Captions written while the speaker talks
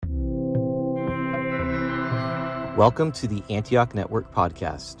Welcome to the Antioch Network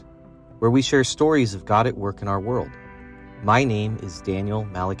podcast, where we share stories of God at work in our world. My name is Daniel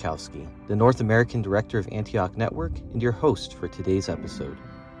Malachowski, the North American Director of Antioch Network and your host for today's episode.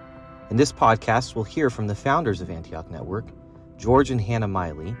 In this podcast, we'll hear from the founders of Antioch Network, George and Hannah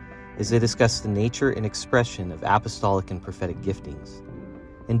Miley, as they discuss the nature and expression of apostolic and prophetic giftings.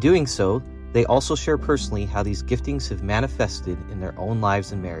 In doing so, they also share personally how these giftings have manifested in their own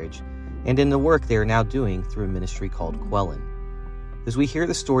lives and marriage, and in the work they are now doing through a ministry called Quellen. As we hear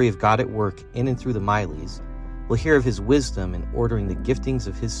the story of God at work in and through the Mileys, we'll hear of his wisdom in ordering the giftings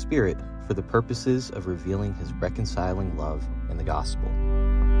of his Spirit for the purposes of revealing his reconciling love in the gospel.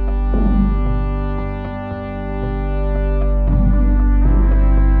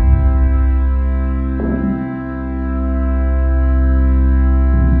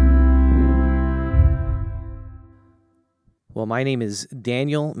 Well, my name is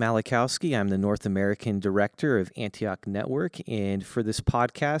Daniel Malachowski. I'm the North American Director of Antioch Network, and for this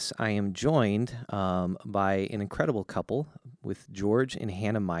podcast, I am joined by an incredible couple with George and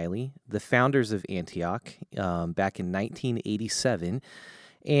Hannah Miley, the founders of Antioch back in 1987,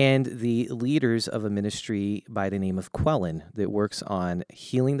 and the leaders of a ministry by the name of Quellen that works on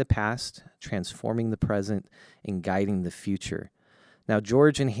healing the past, transforming the present, and guiding the future. Now,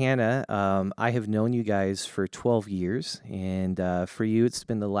 George and Hannah, I have known you guys for 12 years, and for you, it's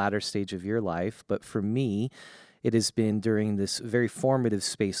been the latter stage of your life, but for me, it has been during this very formative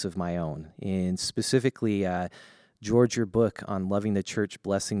space of my own. And specifically, George, your book on loving the church,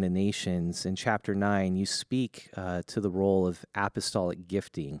 blessing the nations, in chapter 9, you speak to the role of apostolic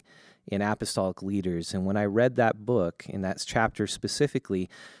gifting in apostolic leaders. And when I read that book, in that chapter specifically,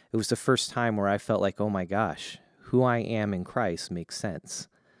 it was the first time where I felt like, oh my gosh, who I am in Christ makes sense.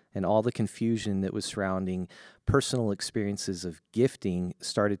 And all the confusion that was surrounding personal experiences of gifting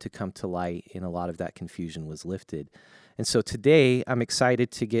started to come to light, and a lot of that confusion was lifted. And so today, I'm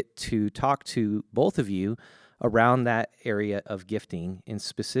excited to get to talk to both of you around that area of gifting, and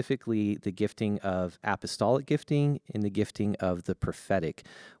specifically the gifting of apostolic gifting and the gifting of the prophetic,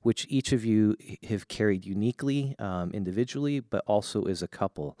 which each of you have carried uniquely, individually, but also as a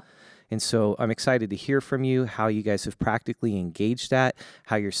couple. And so I'm excited to hear from you how you guys have practically engaged that,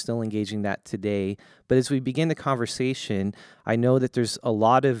 how you're still engaging that today. But as we begin the conversation, I know that there's a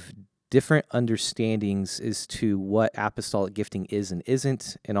lot of different understandings as to what apostolic gifting is and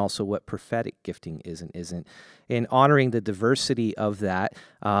isn't, and also what prophetic gifting is and isn't. And honoring the diversity of that,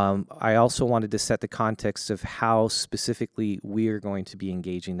 I also wanted to set the context of how specifically we are going to be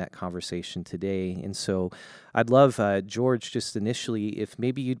engaging that conversation today. And so I'd love, George, just initially, if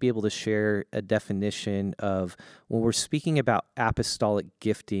maybe you'd be able to share a definition of when we're speaking about apostolic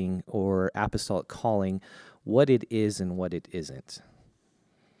gifting or apostolic calling, what it is and what it isn't.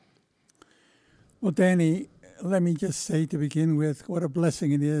 Well, Danny, let me just say to begin with, what a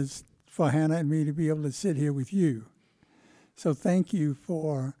blessing it is for Hannah and me to be able to sit here with you. So thank you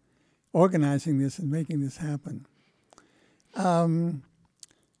for organizing this and making this happen. Our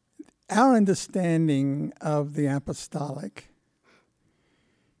understanding of the apostolic,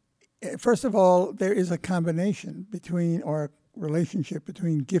 first of all, there is a combination between, or a relationship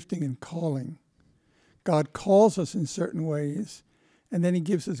between gifting and calling. God calls us in certain ways, and then he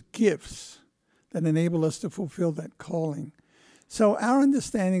gives us gifts that enable us to fulfill that calling. So our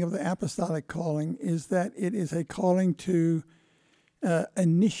understanding of the apostolic calling is that it is a calling to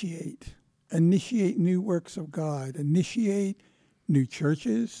initiate new works of God, initiate new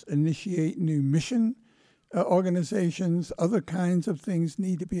churches, initiate new mission organizations. Other kinds of things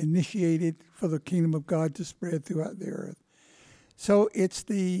need to be initiated for the kingdom of God to spread throughout the earth. So it's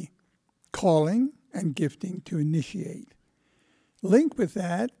the calling and gifting to initiate. Linked with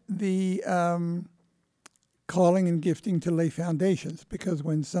that, the calling and gifting to lay foundations, because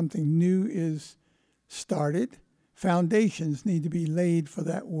when something new is started, foundations need to be laid for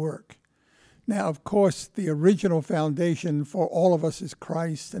that work. Now, of course, the original foundation for all of us is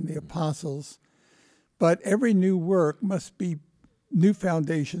Christ and the apostles, but every new work new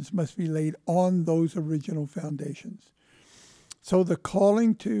foundations must be laid on those original foundations. So the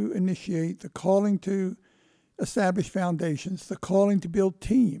calling to initiate, the calling to establish foundations, the calling to build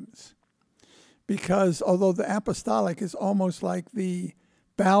teams. Because although the apostolic is almost like the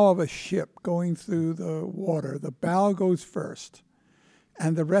bow of a ship going through the water, the bow goes first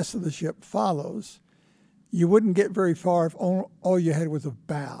and the rest of the ship follows, you wouldn't get very far if all you had was a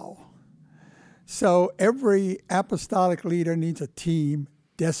bow. So every apostolic leader needs a team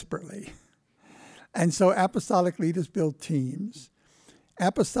desperately. And so apostolic leaders build teams.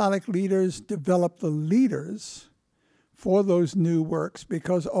 Apostolic leaders develop the leaders for those new works,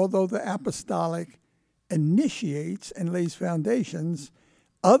 because although the apostolic initiates and lays foundations,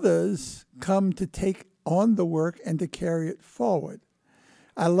 others come to take on the work and to carry it forward.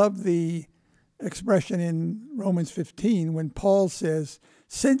 I love the expression in Romans 15 when Paul says,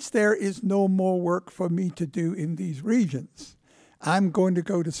 "Since there is no more work for me to do in these regions, I'm going to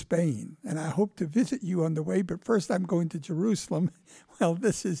go to Spain, and I hope to visit you on the way, but first I'm going to Jerusalem." Well,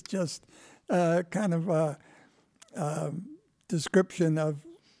 this is just kind of a description of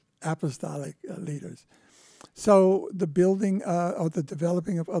apostolic leaders. So the building or the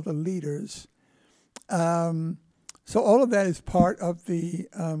developing of other leaders. So all of that is part of the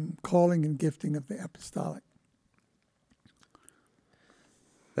calling and gifting of the apostolic.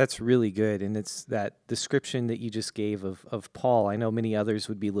 That's really good. And it's that description that you just gave of Paul. I know many others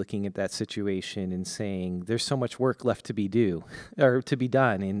would be looking at that situation and saying, there's so much work left to be done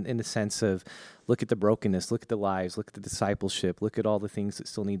in the sense of, look at the brokenness, look at the lives, look at the discipleship, look at all the things that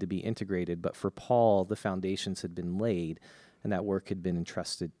still need to be integrated. But for Paul, the foundations had been laid and that work had been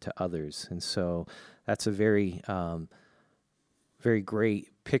entrusted to others. And so that's a very, very great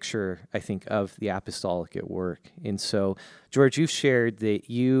picture, I think, of the apostolic at work. And so, George, you've shared that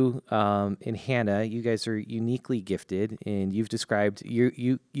you and Hannah, you guys are uniquely gifted, and you've described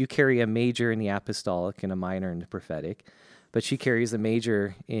you carry a major in the apostolic and a minor in the prophetic, but she carries a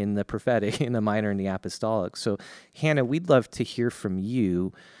major in the prophetic and a minor in the apostolic. So, Hannah, we'd love to hear from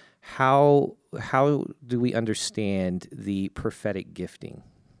you. How do we understand the prophetic gifting?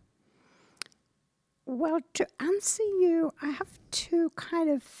 Well, to answer you, I have to kind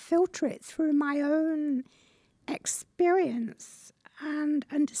of filter it through my own experience and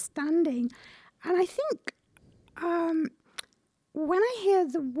understanding. And I think when I hear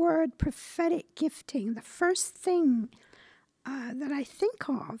the word prophetic gifting, the first thing that I think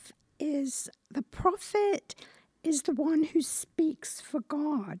of is the prophet is the one who speaks for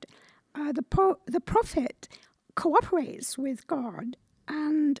God. The prophet cooperates with God,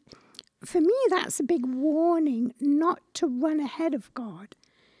 and for me, that's a big warning not to run ahead of God.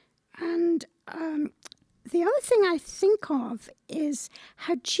 And the other thing I think of is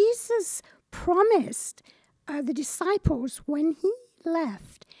how Jesus promised the disciples when he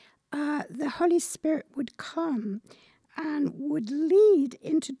left, the Holy Spirit would come and would lead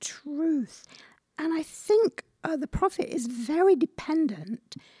into truth. And I think the prophet is very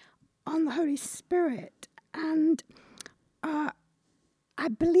dependent on the Holy Spirit. And I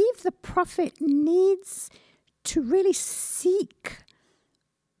believe the prophet needs to really seek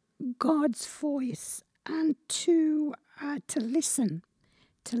God's voice and to listen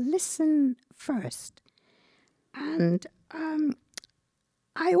first. And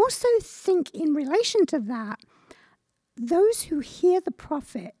I also think in relation to that, those who hear the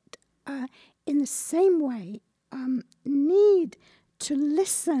prophet in the same way need to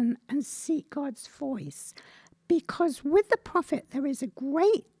listen and seek God's voice. Because with the prophet, there is a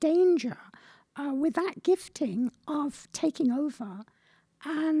great danger with that gifting of taking over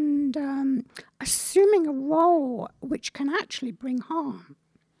and assuming a role which can actually bring harm.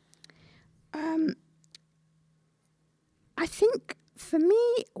 I think for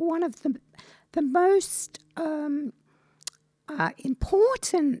me, one of the most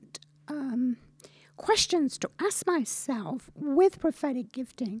important questions to ask myself with prophetic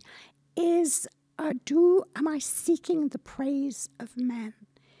gifting is, am I seeking the praise of men?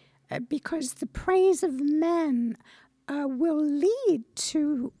 Because the praise of men will lead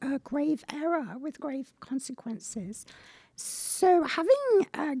to grave error with grave consequences. So having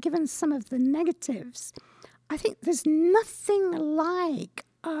given some of the negatives, I think there's nothing like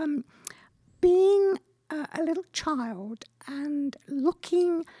being a little child and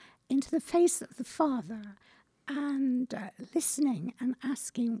looking into the face of the Father and listening and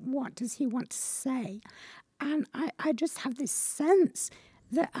asking, what does he want to say? And I just have this sense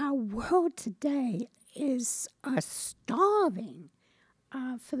that our world today is starving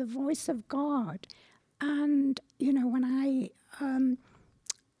for the voice of God. And, you know, when I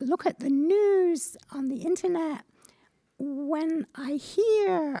look at the news on the internet, when I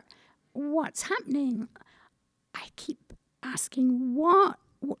hear what's happening, I keep asking,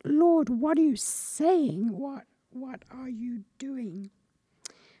 Lord, what are you saying? What are you doing?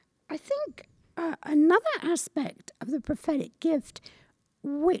 I think another aspect of the prophetic gift,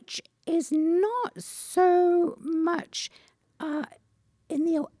 which is not so much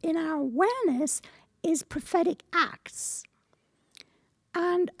in our awareness, is prophetic acts.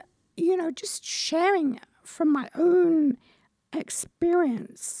 And, you know, just sharing from my own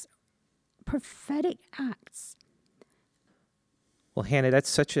experience, prophetic acts. Well, Hannah, that's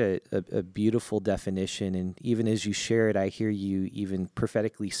such a beautiful definition. And even as you share it, I hear you even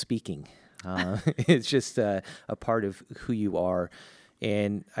prophetically speaking It's just a part of who you are.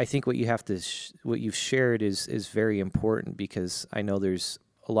 And I think what you have to, what you've shared is very important, because I know there's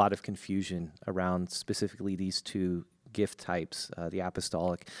a lot of confusion around specifically these two gift types, the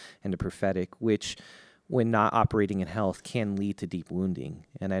apostolic and the prophetic, which, when not operating in health, can lead to deep wounding.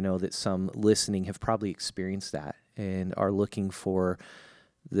 And I know that some listening have probably experienced that and are looking for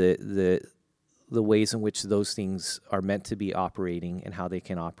the ways in which those things are meant to be operating and how they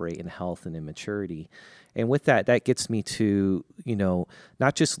can operate in health and in maturity. And with that, that gets me to,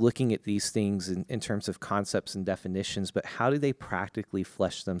 not just looking at these things in terms of concepts and definitions, but how do they practically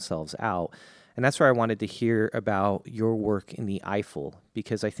flesh themselves out? And that's where I wanted to hear about your work in the Eifel,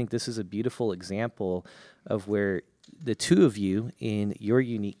 because I think this is a beautiful example of where the two of you in your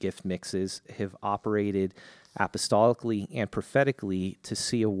unique gift mixes have operated apostolically and prophetically to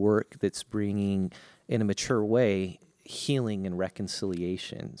see a work that's bringing, in a mature way, healing and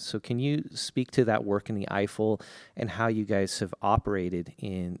reconciliation. So can you speak to that work in the Eifel and how you guys have operated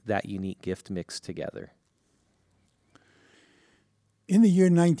in that unique gift mix together? In the year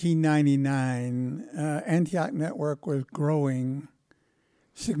 1999, Antioch Network was growing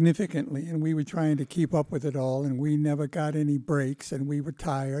significantly, and we were trying to keep up with it all, and we never got any breaks, and we were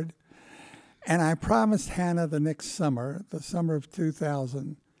tired. And I promised Hannah the next summer, the summer of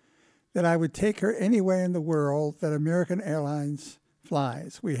 2000, that I would take her anywhere in the world that American Airlines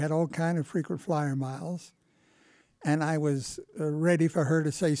flies. We had all kind of frequent flyer miles. And I was ready for her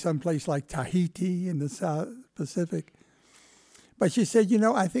to say someplace like Tahiti in the South Pacific. But she said,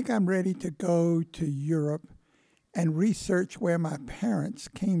 I think I'm ready to go to Europe and research where my parents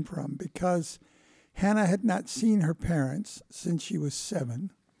came from, because Hannah had not seen her parents since she was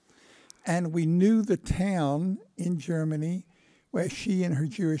 7. And we knew the town in Germany where she and her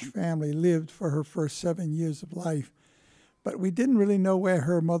Jewish family lived for her first 7 years of life. But we didn't really know where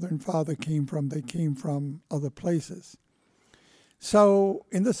her mother and father came from. They came from other places. So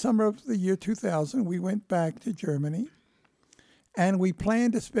in the summer of the year 2000, we went back to Germany, and we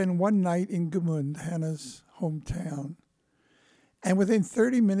planned to spend one night in Gmünd, Hannah's hometown. And within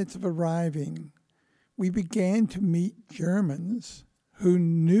 30 minutes of arriving, we began to meet Germans who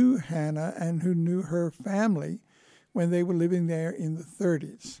knew Hannah and who knew her family when they were living there in the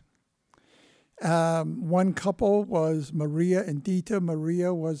 30s. One couple was Maria and Dieter.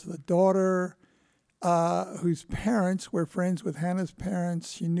 Maria was the daughter whose parents were friends with Hannah's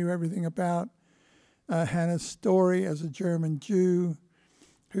parents. She knew everything about Hannah's story as a German Jew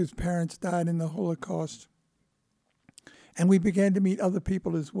whose parents died in the Holocaust. And we began to meet other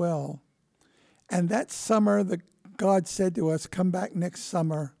people as well. And that summer, God said to us, come back next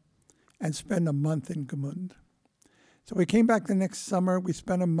summer and spend a month in Gmünd. So we came back the next summer. We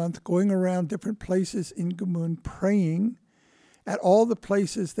spent a month going around different places in Gmünd, praying at all the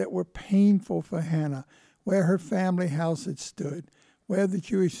places that were painful for Hannah, where her family house had stood, where the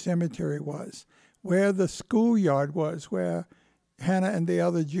Jewish cemetery was, where the schoolyard was, where Hannah and the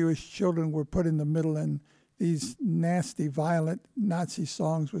other Jewish children were put in the middle and these nasty, violent Nazi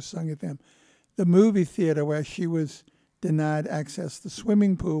songs were sung at them. The movie theater where she was denied access, the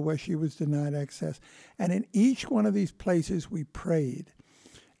swimming pool where she was denied access. And in each one of these places we prayed.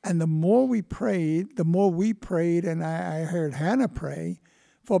 And the more we prayed, and I heard Hannah pray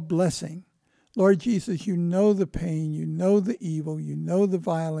for blessing. Lord Jesus, you know the pain, you know the evil, you know the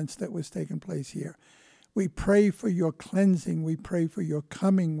violence that was taking place here. We pray for your cleansing. We pray for your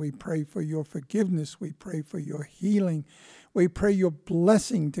coming. We pray for your forgiveness. We pray for your healing. We pray your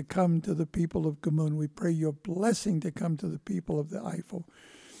blessing to come to the people of Gmünd. We pray your blessing to come to the people of the Eifel.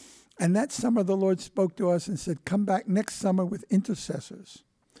 And that summer the Lord spoke to us and said, come back next summer with intercessors.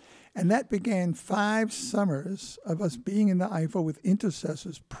 And that began 5 summers of us being in the Eifel with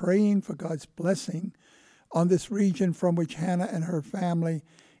intercessors, praying for God's blessing on this region from which Hannah and her family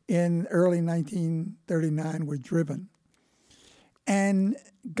in early 1939 were driven. And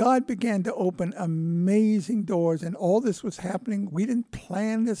God began to open amazing doors, and all this was happening. We didn't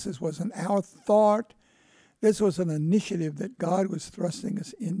plan this. This wasn't our thought. This was an initiative that God was thrusting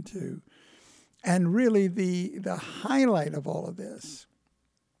us into. And really the highlight of all of this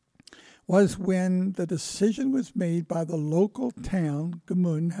was when the decision was made by the local town,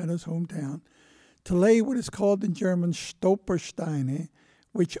 Gmünd, Hannah's hometown, to lay what is called in German Stolpersteine,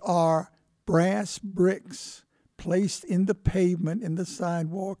 which are brass bricks placed in the pavement, in the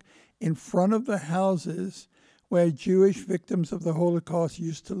sidewalk, in front of the houses where Jewish victims of the Holocaust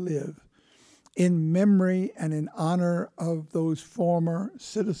used to live, in memory and in honor of those former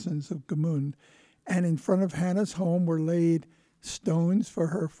citizens of Gmünd. And in front of Hannah's home were laid stones for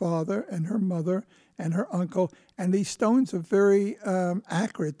her father and her mother and her uncle. And these stones are very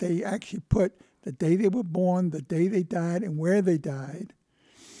accurate. They actually put the day they were born, the day they died, and where they died.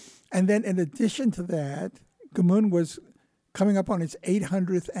 And then in addition to that, Gmünd was coming up on its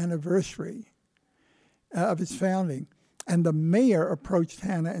 800th anniversary of its founding. And the mayor approached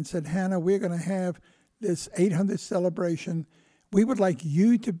Hannah and said, Hannah, we're going to have this 800th celebration. We would like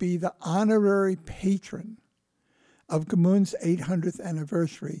you to be the honorary patron of Gmünd's 800th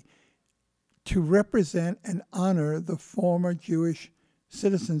anniversary to represent and honor the former Jewish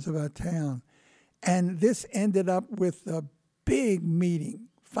citizens of our town. And this ended up with a big meeting,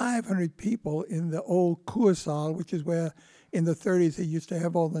 500 people in the old Kursaal, which is where in the 30s they used to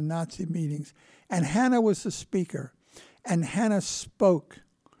have all the Nazi meetings. And Hannah was the speaker. And Hannah spoke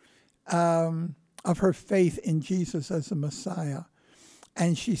of her faith in Jesus as the Messiah.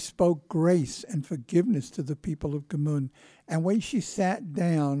 And she spoke grace and forgiveness to the people of Gmünd. And when she sat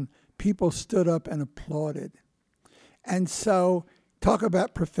down, people stood up and applauded. And so, talk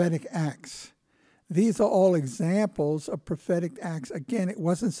about prophetic acts. These are all examples of prophetic acts. Again, it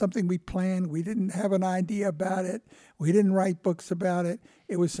wasn't something we planned. We didn't have an idea about it. We didn't write books about it.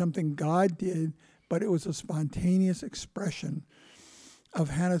 It was something God did, but it was a spontaneous expression of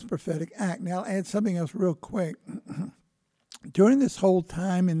Hannah's prophetic act. Now, I'll add something else real quick. During this whole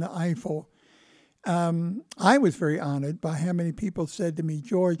time in the Eifel, I was very honored by how many people said to me,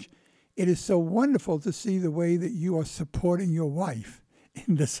 George, it is so wonderful to see the way that you are supporting your wife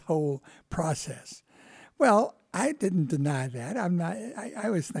in this whole process. Well, I didn't deny that. I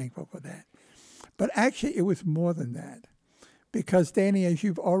was thankful for that. But actually, it was more than that. Because, Danny, as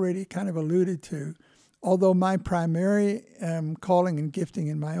you've already kind of alluded to, although my primary calling and gifting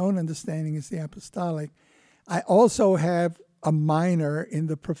in my own understanding is the apostolic, I also have a minor in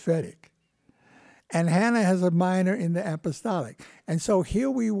the prophetic. And Hannah has a minor in the apostolic. And so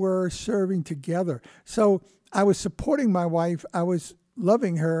here we were serving together. So I was supporting my wife. I was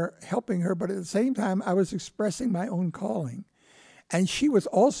loving her, helping her. But at the same time, I was expressing my own calling. And she was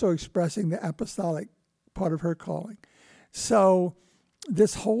also expressing the apostolic part of her calling. So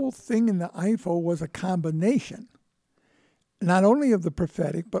this whole thing in the Eifel was a combination, not only of the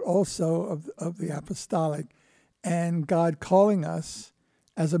prophetic, but also of the apostolic, and God calling us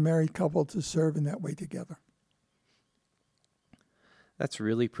as a married couple to serve in that way together. That's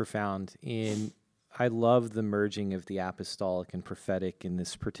really profound. I love the merging of the apostolic and prophetic in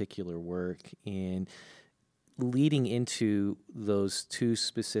this particular work, and leading into those two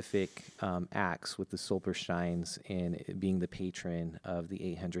specific acts with the Stolpersteins and being the patron of the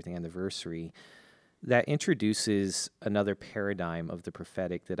 800th anniversary, that introduces another paradigm of the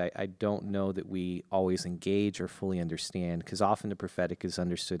prophetic that I don't know that we always engage or fully understand, because often the prophetic is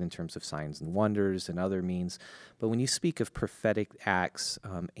understood in terms of signs and wonders and other means. But when you speak of prophetic acts,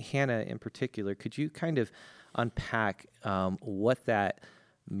 Hannah in particular, could you kind of unpack what that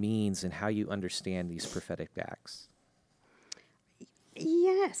means and how you understand these prophetic acts?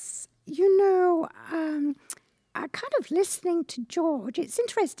 Yes. Kind of listening to George, it's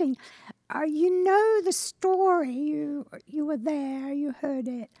interesting. You know the story. You were there. You heard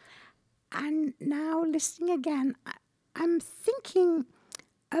it. And now listening again, I'm thinking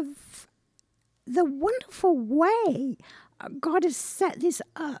of the wonderful way God has set this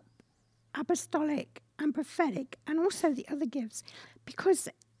up, apostolic and prophetic, and also the other gifts. Because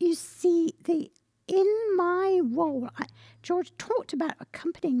you see, in my role, George talked about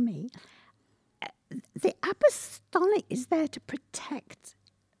accompanying me. The apostolic is there to protect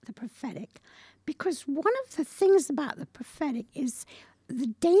the prophetic, because one of the things about the prophetic is the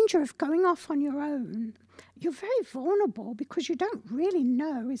danger of going off on your own. You're very vulnerable because you don't really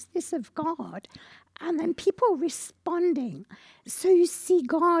know, is this of God? And then people responding. So you see,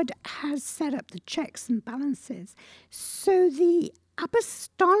 God has set up the checks and balances. So the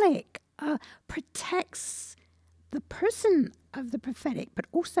apostolic protects the person of the prophetic, but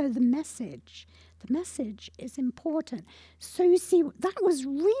also the message. The message is important. So you see, that was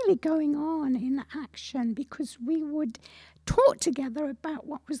really going on in action, because we would talk together about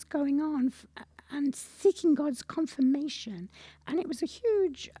what was going on and seeking God's confirmation. And it was a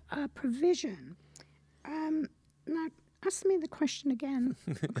huge provision. Now, ask me the question again,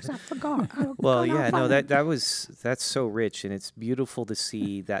 because I forgot. Well, yeah, no, that's so rich, and it's beautiful to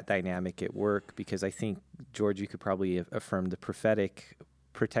see that dynamic at work, because I think, George, you could probably affirm the prophetic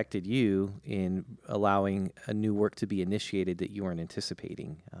protected you in allowing a new work to be initiated that you weren't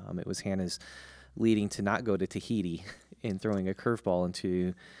anticipating. It was Hannah's leading to not go to Tahiti and throwing a curveball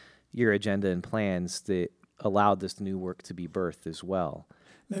into your agenda and plans that allowed this new work to be birthed as well.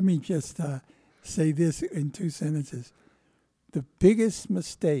 Let me just say this in 2 sentences. The biggest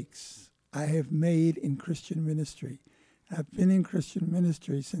mistakes I have made in Christian ministry, I've been in Christian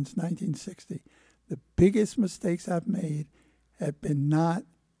ministry since 1960, the biggest mistakes I've made have been not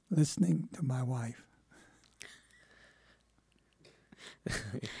listening to my wife.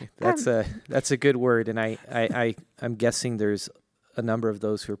 That's a good word, and I'm guessing there's a number of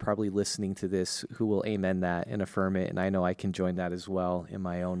those who are probably listening to this who will amen that and affirm it, and I know I can join that as well in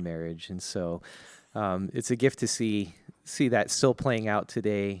my own marriage. And so it's a gift to see that still playing out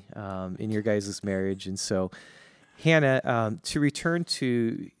today in your guys' marriage. And so, Hannah, to return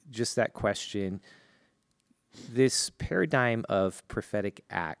to just that question, this paradigm of prophetic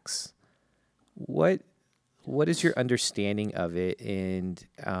acts, what is your understanding of it, and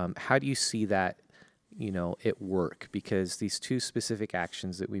how do you see that, at work? Because these two specific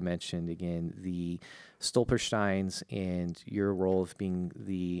actions that we mentioned, again, the Stolpersteins and your role of being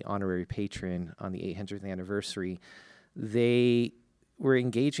the honorary patron on the 800th anniversary, they were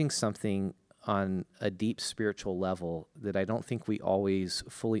engaging something on a deep spiritual level that I don't think we always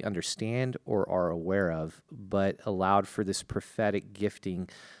fully understand or are aware of, but allowed for this prophetic gifting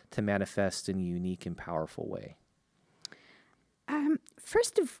to manifest in a unique and powerful way.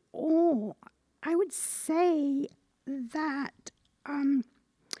 First of all, I would say that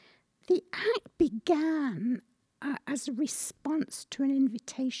the act began as a response to an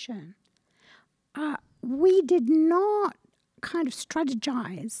invitation. We did not kind of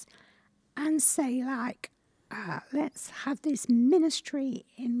strategize and say, like, let's have this ministry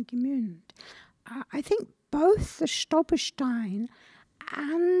in Gmünd. I think both the Stolperstein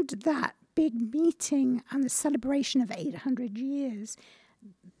and that big meeting and the celebration of 800 years,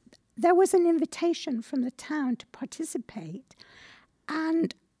 there was an invitation from the town to participate.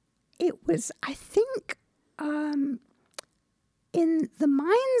 And it was, I think, in the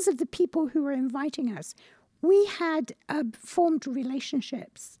minds of the people who were inviting us, we had formed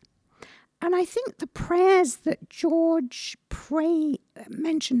relationships. And I think the prayers that George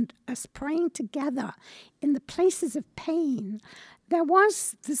mentioned us praying together in the places of pain, there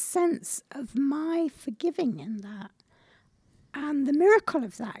was the sense of my forgiving in that. And the miracle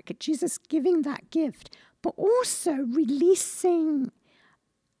of that, Jesus giving that gift, but also releasing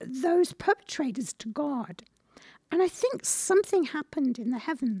those perpetrators to God. And I think something happened in the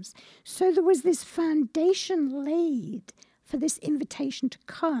heavens. So there was this foundation laid for this invitation to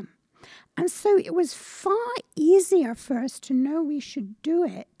come. And so it was far easier for us to know we should do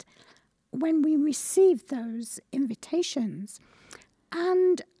it when we received those invitations.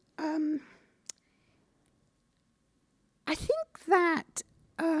 And I think that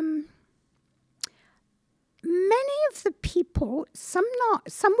many of the people, some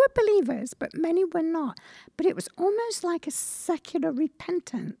were believers, but many were not. But it was almost like a secular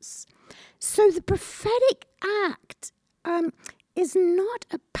repentance. So the prophetic act is not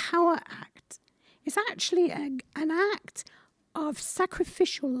a power act. It's actually an act of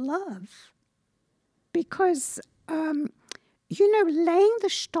sacrificial love. Because, laying the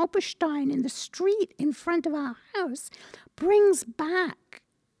Stolperstein in the street in front of our house brings back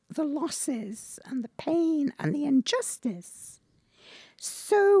the losses and the pain and the injustice.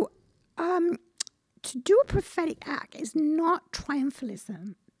 So to do a prophetic act is not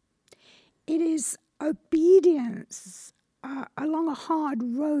triumphalism. It is obedience along a hard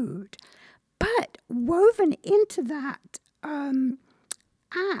road. But woven into that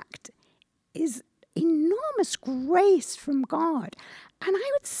act is enormous grace from God. And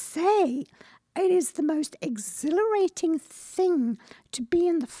I would say it is the most exhilarating thing to be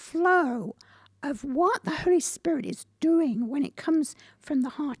in the flow of what the Holy Spirit is doing when it comes from the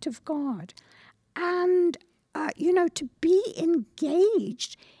heart of God. And, to be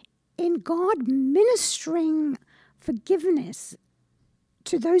engaged in God ministering forgiveness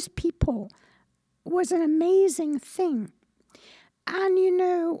to those people was an amazing thing. And,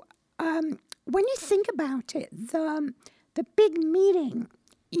 when you think about it, the big meeting,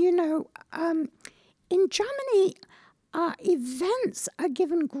 in Germany, events are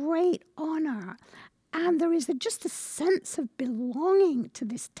given great honor, and there is just a sense of belonging to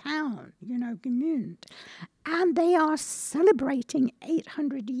this town, Gmünd, and they are celebrating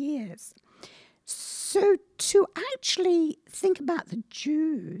 800 years. So to actually think about the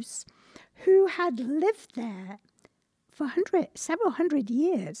Jews who had lived there for several hundred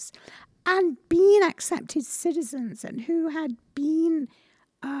years and been accepted citizens, and who had been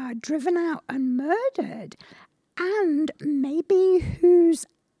driven out and murdered, and maybe whose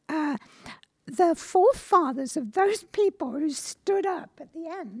the forefathers of those people who stood up at the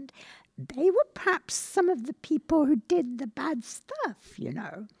end, they were perhaps some of the people who did the bad stuff,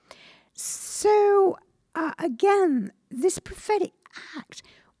 So again, this prophetic act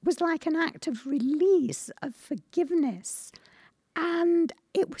was like an act of release, of forgiveness. And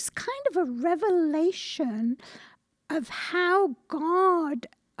it was kind of a revelation of how God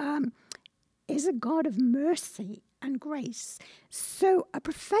is a God of mercy and grace. So a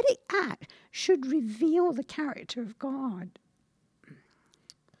prophetic act should reveal the character of God.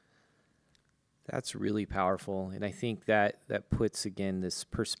 That's really powerful. And I think that puts, again, this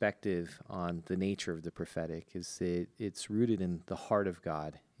perspective on the nature of the prophetic, is that it's rooted in the heart of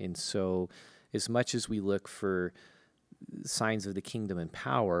God. And so as much as we look for signs of the kingdom and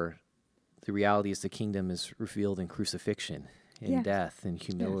power, the reality is the kingdom is revealed in crucifixion, in death, in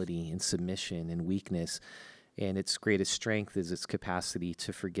humility, in submission, in weakness. And its greatest strength is its capacity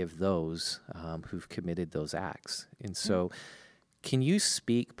to forgive those who've committed those acts. And so can you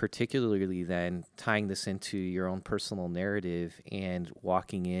speak particularly then, tying this into your own personal narrative and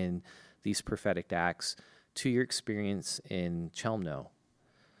walking in these prophetic acts, to your experience in Chelmno?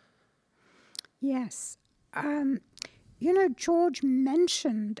 Yes. George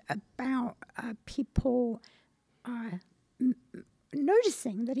mentioned about people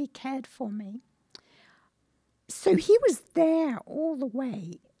noticing that he cared for me. So he was there all the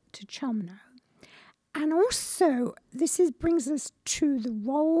way to Chelmno. And also, brings us to the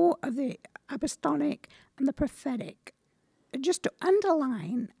role of the apostolic and the prophetic. Just to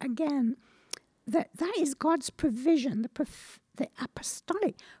underline again that is God's provision. The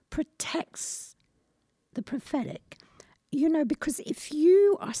apostolic protects the prophetic. Because if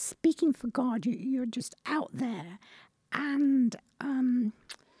you are speaking for God, you're just out there, and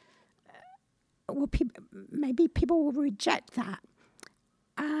maybe people will reject that.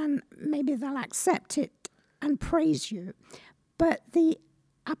 And maybe they'll accept it and praise you. But the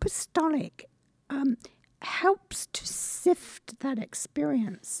apostolic helps to sift that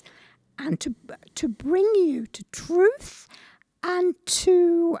experience and to bring you to truth and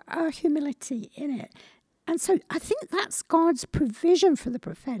to humility in it. And so I think that's God's provision for the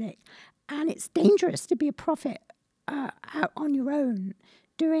prophetic. And it's dangerous to be a prophet out on your own,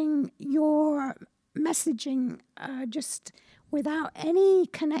 doing your messaging just without any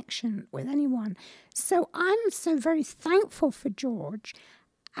connection with anyone. So I'm so very thankful for George.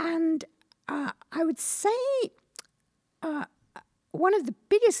 And I would say one of the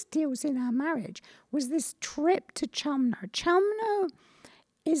biggest deals in our marriage was this trip to Chelmno. Chelmno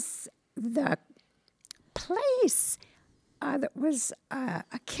is the place that was a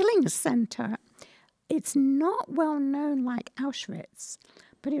killing center. It's not well known like Auschwitz,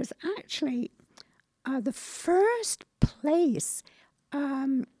 but it was actually the first place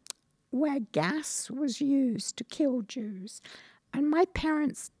where gas was used to kill Jews. And my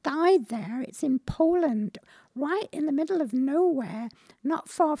parents died there. It's in Poland, right in the middle of nowhere, not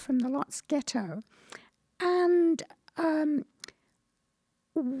far from the Lodz ghetto. And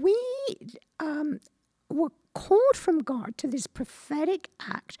we were called from God to this prophetic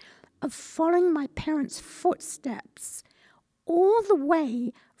act of following my parents' footsteps all the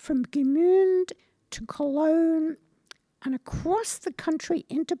way from Gmünd to Cologne and across the country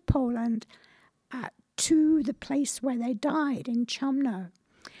into Poland to the place where they died in Chelmno.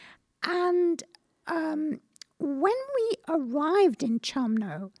 And when we arrived in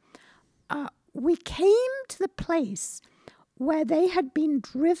Chelmno, we came to the place where they had been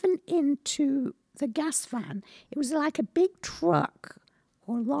driven into the gas van. It was like a big truck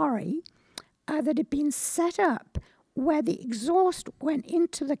or lorry that had been set up where the exhaust went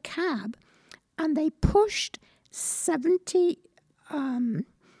into the cab, and they pushed 70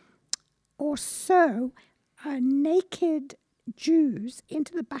 or so naked Jews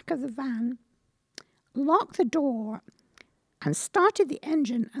into the back of the van, locked the door, and started the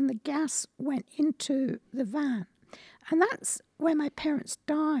engine, and the gas went into the van. And that's where my parents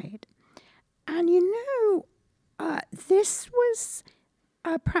died. And this was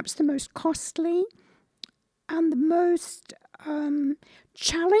perhaps the most costly and the most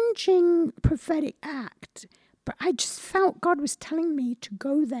challenging prophetic act. But I just felt God was telling me to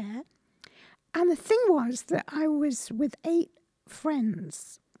go there. And the thing was that I was with 8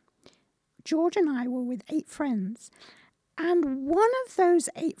 friends. George and I were with 8 friends. And one of those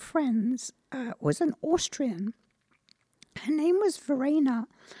 8 friends was an Austrian. Her name was Verena.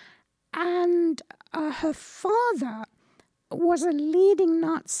 And her father was a leading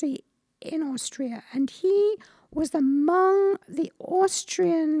Nazi in Austria. And he was among the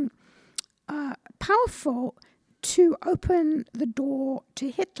Austrian powerful to open the door to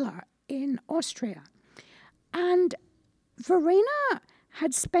Hitler in Austria. And Verena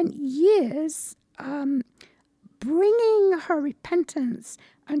had spent years bringing her repentance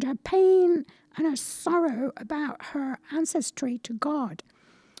and her pain and her sorrow about her ancestry to God.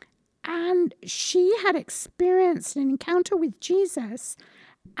 And she had experienced an encounter with Jesus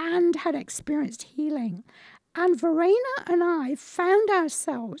and had experienced healing. And Verena and I found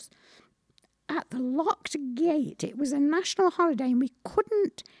ourselves at the locked gate. It was a national holiday, and we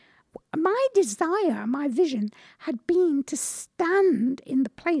couldn't. My desire, my vision, had been to stand in the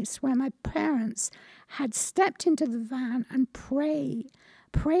place where my parents had stepped into the van and pray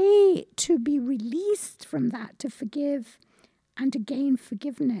to be released from that, to forgive and to gain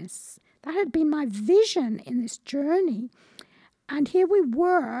forgiveness. That had been my vision in this journey. And here we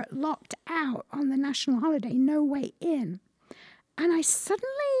were, locked out on the national holiday, no way in. And I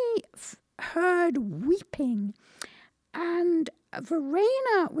suddenly heard weeping. And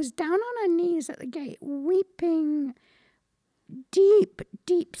Verena was down on her knees at the gate, weeping deep,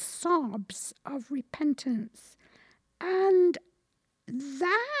 deep sobs of repentance. And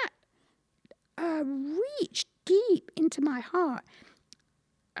that reached deep into my heart.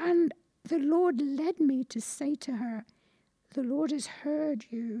 And the Lord led me to say to her, the Lord has heard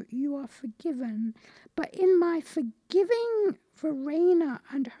you. You are forgiven. But in my forgiving Verena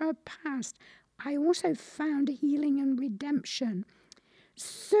and her past, I also found healing and redemption.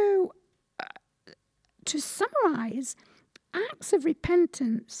 So, to summarize, acts of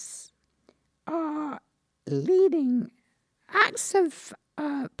repentance are leading, acts of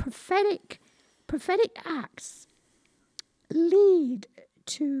prophetic acts lead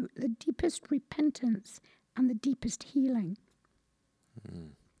to the deepest repentance and the deepest healing.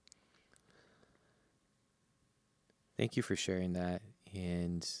 Thank you for sharing that.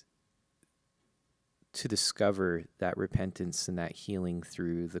 And to discover that repentance and that healing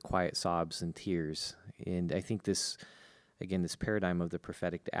through the quiet sobs and tears. And I think this paradigm of the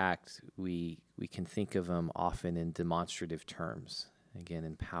prophetic act, we can think of them often in demonstrative terms, again,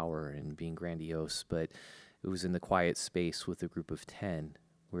 in power and being grandiose, but it was in the quiet space with a group of 10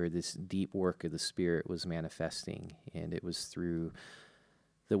 where this deep work of the Spirit was manifesting, and it was through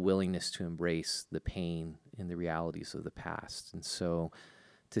the willingness to embrace the pain and the realities of the past. And so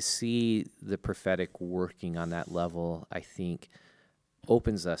to see the prophetic working on that level, I think,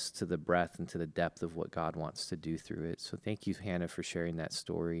 opens us to the breadth and to the depth of what God wants to do through it. So thank you, Hannah, for sharing that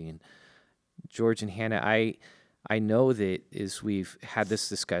story. And George and Hannah, I know that as we've had this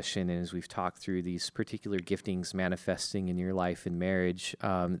discussion and as we've talked through these particular giftings manifesting in your life and marriage,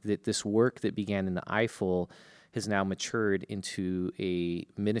 that this work that began in the Eiffel has now matured into a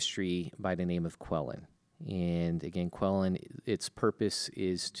ministry by the name of Quellen. And again, Quellen, its purpose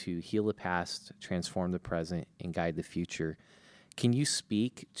is to heal the past, transform the present, and guide the future. Can you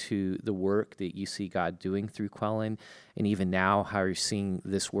speak to the work that you see God doing through Quellen, and even now how you're seeing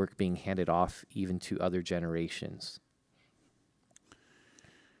this work being handed off even to other generations?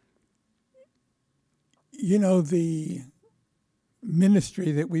 You know, the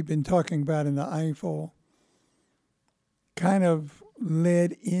ministry that we've been talking about in the Eiffel kind of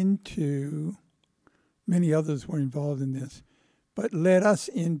led into, many others were involved in this, but led us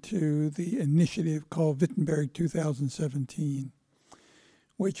into the initiative called Wittenberg 2017,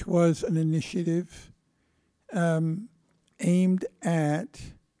 which was an initiative aimed at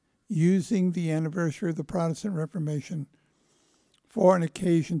using the anniversary of the Protestant Reformation for an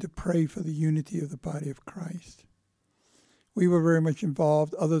occasion to pray for the unity of the body of Christ. We were very much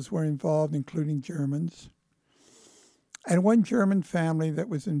involved. Others were involved, including Germans. And one German family that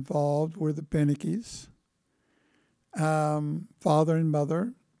was involved were the Benekes, father and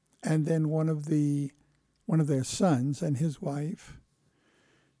mother, and then one of their sons and his wife.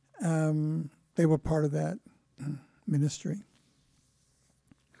 They were part of that ministry.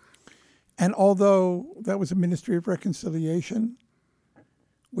 And although that was a ministry of reconciliation,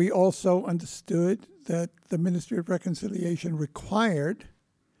 we also understood that the ministry of reconciliation required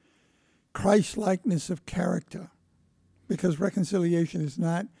Christ-likeness of character, because reconciliation is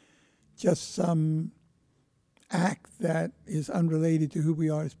not just some act that is unrelated to who we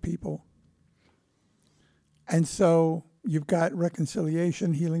are as people. And so you've got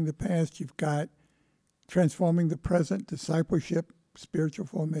reconciliation, healing the past. You've got transforming the present, discipleship, spiritual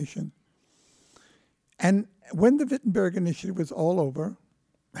formation. And when the Wittenberg Initiative was all over,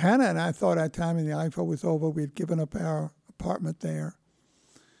 Hannah and I thought our time in the Eiffel was over. We had given up our apartment there.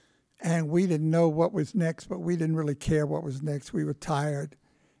 And we didn't know what was next, but we didn't really care what was next. We were tired,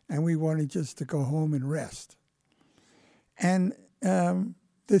 and we wanted just to go home and rest. And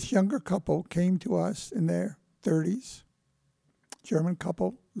this younger couple came to us in their 30s, German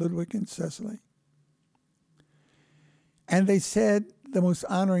couple, Ludwig and Cecily. And they said the most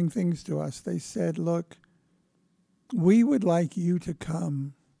honoring things to us. They said, look, we would like you to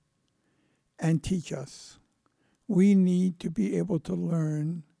come and teach us. We need to be able to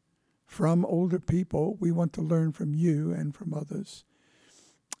learn from older people. We want to learn from you and from others.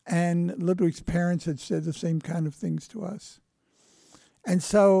 And Ludwig's parents had said the same kind of things to us. And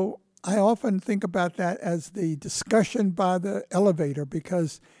so I often think about that as the discussion by the elevator,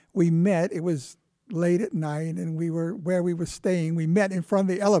 because we met. It was late at night, and we were where we were staying. We met in front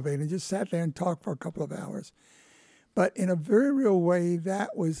of the elevator and just sat there and talked for a couple of hours. But in a very real way,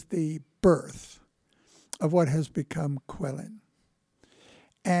 that was the birth of what has become Quellen.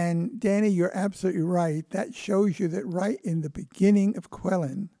 And Danny, you're absolutely right. That shows you that right in the beginning of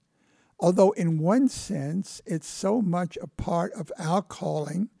Quellen, although in one sense it's so much a part of our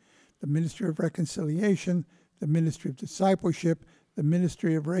calling, the ministry of reconciliation, the ministry of discipleship, the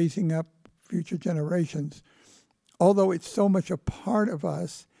ministry of raising up future generations, although it's so much a part of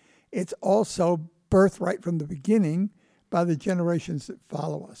us, it's also birthed right from the beginning by the generations that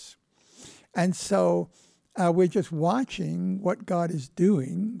follow us. And so we're just watching what God is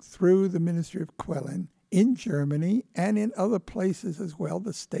doing through the ministry of Quellen in Germany and in other places as well,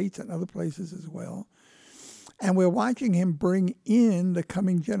 the States and other places as well. And we're watching him bring in the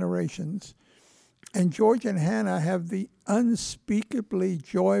coming generations. And George and Hannah have the unspeakably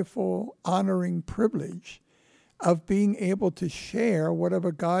joyful, honoring privilege of being able to share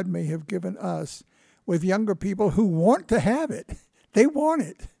whatever God may have given us with younger people who want to have it. They want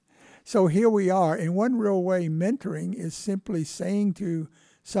it. So here we are. In one real way, mentoring is simply saying to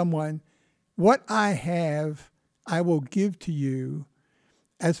someone, what I have, I will give to you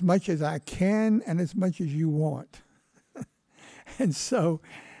as much as I can and as much as you want. And so,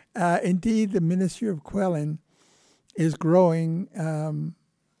 indeed, the ministry of Quellen is growing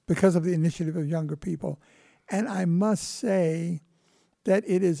because of the initiative of younger people. And I must say that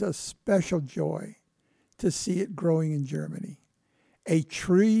it is a special joy to see it growing in Germany. A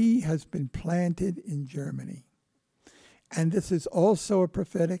tree has been planted in Germany. And this is also a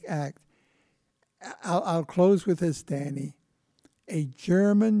prophetic act. I'll close with this, Danny. A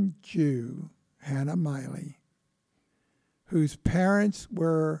German Jew, Hannah Miley, whose parents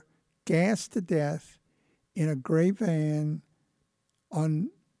were gassed to death in a gray van on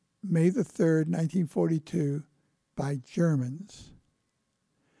May the 3rd, 1942, by Germans,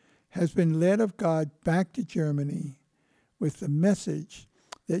 has been led of God back to Germany with the message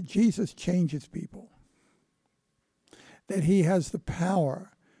that Jesus changes people, that he has the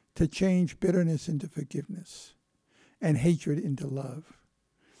power to change bitterness into forgiveness and hatred into love.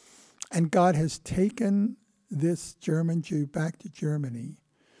 And God has taken this German Jew back to Germany.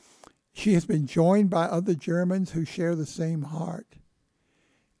 She has been joined by other Germans who share the same heart.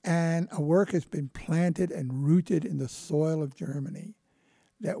 And a work has been planted and rooted in the soil of Germany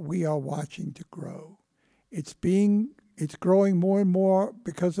that we are watching to grow. It's growing more and more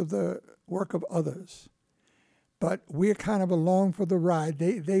because of the work of others. But we're kind of along for the ride.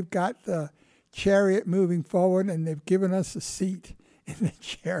 They've got the chariot moving forward, and they've given us a seat in the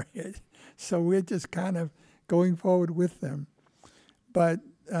chariot. So we're just kind of going forward with them. But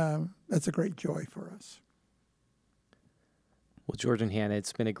that's a great joy for us. Well, George and Hannah,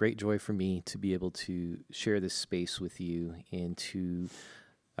 it's been a great joy for me to be able to share this space with you and to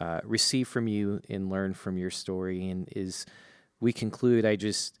receive from you and learn from your story. And as we conclude,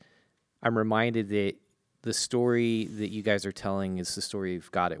 I'm reminded that the story that you guys are telling is the story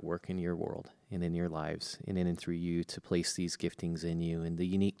of God at work in your world and in your lives and in and through you to place these giftings in you. And the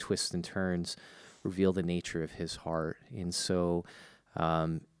unique twists and turns reveal the nature of his heart. And so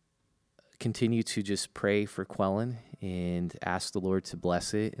continue to just pray for Quellen and ask the Lord to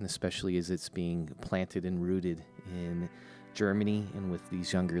bless it, and especially as it's being planted and rooted in Germany and with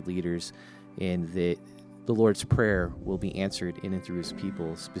these younger leaders, and that the Lord's prayer will be answered in and through his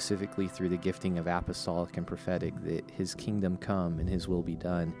people, specifically through the gifting of apostolic and prophetic, that his kingdom come and his will be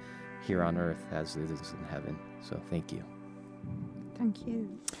done here on earth as it is in heaven. So thank you. Thank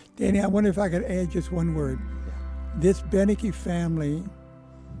you. Danny, I wonder if I could add just one word. Yeah. This Beneke family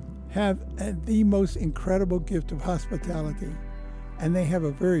have the most incredible gift of hospitality, and they have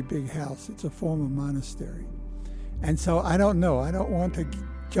a very big house. It's a former monastery. And so I don't know. I don't want to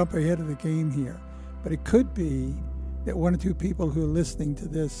jump ahead of the game here. But it could be that one or two people who are listening to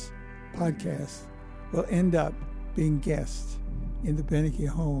this podcast will end up being guests in the Beneke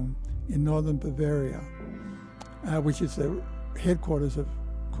home in northern Bavaria, which is the headquarters of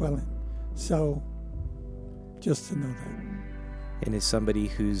Quellen. So just to know that. And as somebody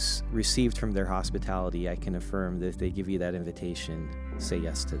who's received from their hospitality, I can affirm that if they give you that invitation, say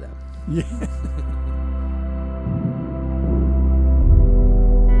yes to them. Yeah.